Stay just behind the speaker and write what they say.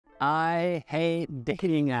I hate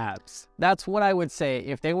dating apps. That's what I would say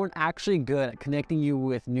if they weren't actually good at connecting you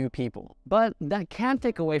with new people. But that can't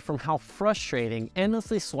take away from how frustrating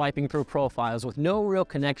endlessly swiping through profiles with no real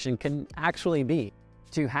connection can actually be.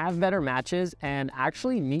 To have better matches and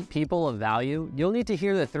actually meet people of value, you'll need to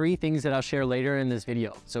hear the 3 things that I'll share later in this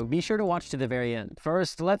video, so be sure to watch to the very end.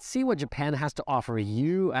 First, let's see what Japan has to offer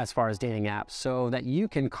you as far as dating apps, so that you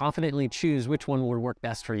can confidently choose which one would work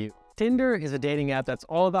best for you. Tinder is a dating app that's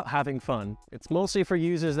all about having fun. It's mostly for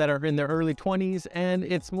users that are in their early 20s, and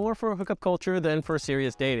it's more for hookup culture than for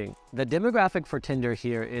serious dating. The demographic for Tinder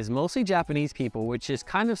here is mostly Japanese people, which is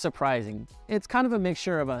kind of surprising. It's kind of a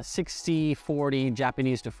mixture of a 60-40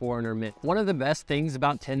 Japanese to foreigner mix. One of the best things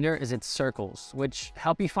about Tinder is its circles, which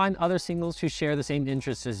help you find other singles who share the same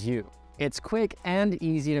interests as you. It's quick and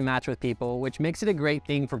easy to match with people, which makes it a great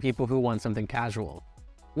thing for people who want something casual.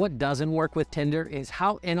 What doesn't work with Tinder is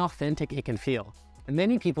how inauthentic it can feel. And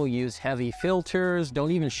many people use heavy filters,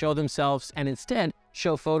 don't even show themselves, and instead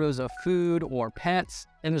show photos of food or pets.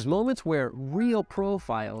 And there's moments where real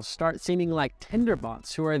profiles start seeming like Tinder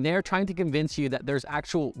bots who are there trying to convince you that there's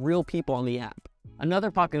actual real people on the app. Another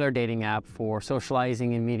popular dating app for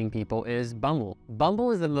socializing and meeting people is Bumble. Bumble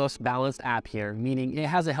is the most balanced app here, meaning it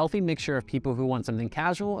has a healthy mixture of people who want something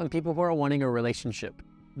casual and people who are wanting a relationship.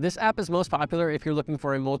 This app is most popular if you're looking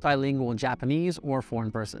for a multilingual Japanese or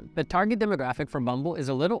foreign person. The target demographic for Bumble is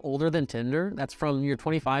a little older than Tinder, that's from your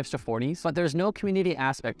 25s to 40s, but there's no community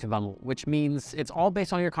aspect to Bumble, which means it's all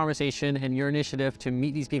based on your conversation and your initiative to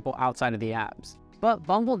meet these people outside of the apps. But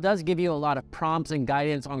Bumble does give you a lot of prompts and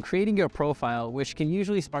guidance on creating your profile, which can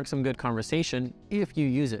usually spark some good conversation if you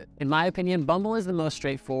use it. In my opinion, Bumble is the most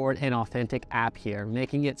straightforward and authentic app here,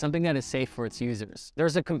 making it something that is safe for its users.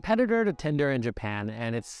 There's a competitor to Tinder in Japan,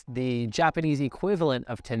 and it's the Japanese equivalent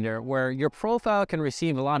of Tinder, where your profile can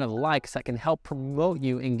receive a lot of likes that can help promote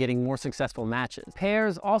you in getting more successful matches.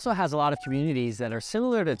 Pairs also has a lot of communities that are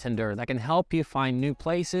similar to Tinder that can help you find new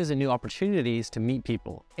places and new opportunities to meet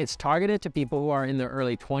people. It's targeted to people who are in their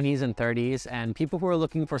early 20s and 30s, and people who are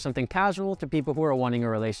looking for something casual to people who are wanting a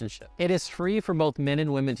relationship. It is free for both men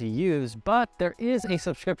and women to use, but there is a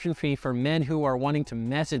subscription fee for men who are wanting to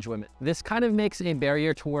message women. This kind of makes a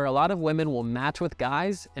barrier to where a lot of women will match with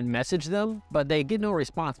guys and message them, but they get no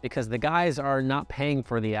response because the guys are not paying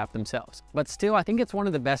for the app themselves. But still, I think it's one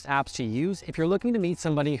of the best apps to use if you're looking to meet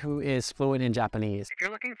somebody who is fluent in Japanese. If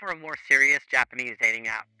you're looking for a more serious Japanese dating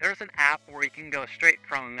app, there's an app where you can go straight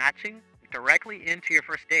from matching directly into your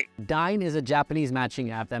first date. Dine is a Japanese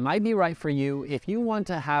matching app that might be right for you if you want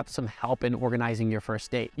to have some help in organizing your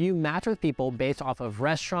first date. You match with people based off of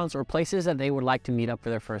restaurants or places that they would like to meet up for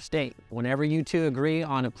their first date. Whenever you two agree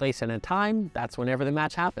on a place and a time, that's whenever the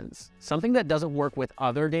match happens. Something that doesn't work with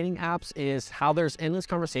other dating apps is how there's endless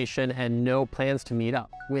conversation and no plans to meet up.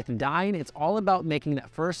 With Dine, it's all about making that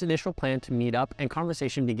first initial plan to meet up and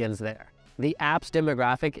conversation begins there. The app's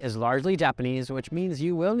demographic is largely Japanese, which means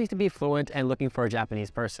you will need to be fluent and looking for a Japanese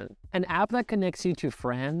person. An app that connects you to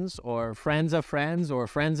friends or friends of friends or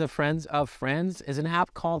friends of friends of friends is an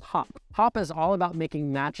app called Hop. Hop is all about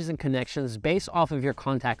making matches and connections based off of your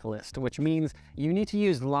contact list, which means you need to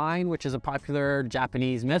use Line, which is a popular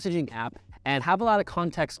Japanese messaging app, and have a lot of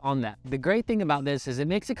context on that. The great thing about this is it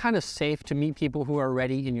makes it kind of safe to meet people who are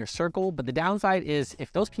already in your circle, but the downside is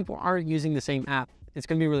if those people aren't using the same app, it's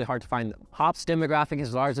going to be really hard to find them. Hop's demographic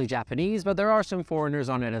is largely Japanese, but there are some foreigners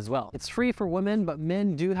on it as well. It's free for women, but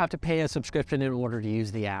men do have to pay a subscription in order to use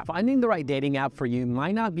the app. Finding the right dating app for you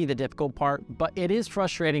might not be the difficult part, but it is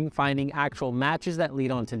frustrating finding actual matches that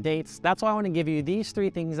lead on to dates. That's why I want to give you these 3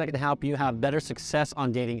 things that can help you have better success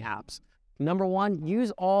on dating apps. Number 1, use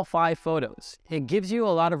all 5 photos. It gives you a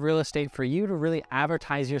lot of real estate for you to really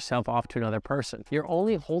advertise yourself off to another person. You're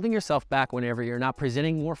only holding yourself back whenever you're not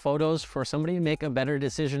presenting more photos for somebody to make a better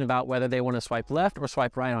decision about whether they want to swipe left or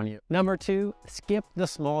swipe right on you. Number 2, skip the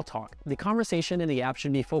small talk. The conversation in the app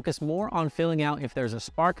should be focused more on filling out if there's a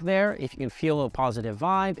spark there, if you can feel a positive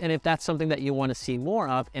vibe, and if that's something that you want to see more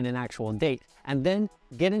of in an actual date. And then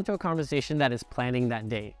get into a conversation that is planning that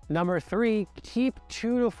date. Number 3, keep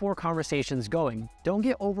 2 to 4 conversations going. Don't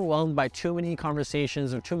get overwhelmed by too many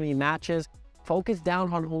conversations or too many matches. Focus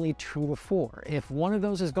down on only 2 to 4. If one of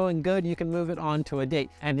those is going good, you can move it on to a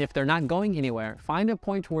date. And if they're not going anywhere, find a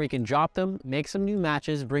point where you can drop them, make some new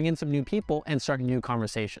matches, bring in some new people, and start new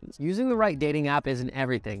conversations. Using the right dating app isn't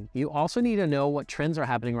everything. You also need to know what trends are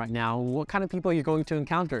happening right now and what kind of people you're going to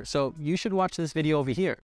encounter. So you should watch this video over here.